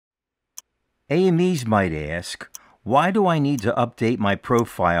AMEs might ask, why do I need to update my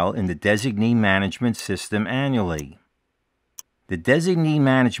profile in the Designee Management System annually? The Designee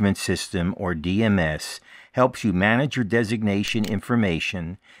Management System, or DMS, helps you manage your designation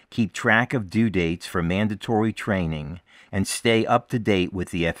information, keep track of due dates for mandatory training, and stay up to date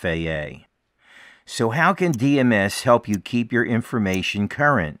with the FAA. So how can DMS help you keep your information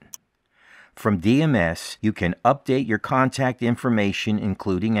current? From DMS, you can update your contact information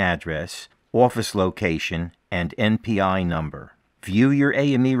including address, office location, and NPI number. View your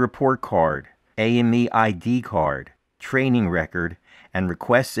AME report card, AME ID card, training record, and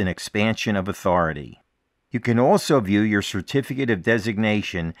request an expansion of authority. You can also view your certificate of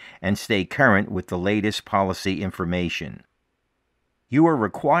designation and stay current with the latest policy information. You are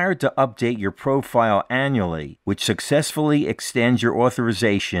required to update your profile annually, which successfully extends your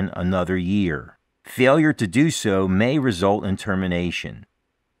authorization another year. Failure to do so may result in termination.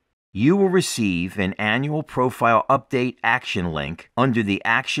 You will receive an annual profile update action link under the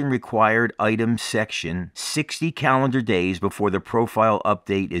Action Required Items section 60 calendar days before the profile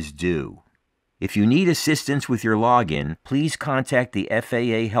update is due. If you need assistance with your login, please contact the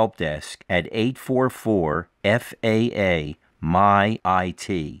FAA Help Desk at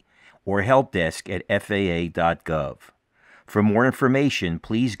 844-FAA-MY-IT or helpdesk@faa.gov. For more information,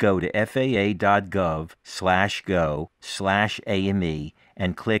 please go to faa.gov/go/AME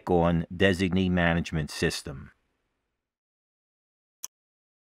and click on Designee Management System.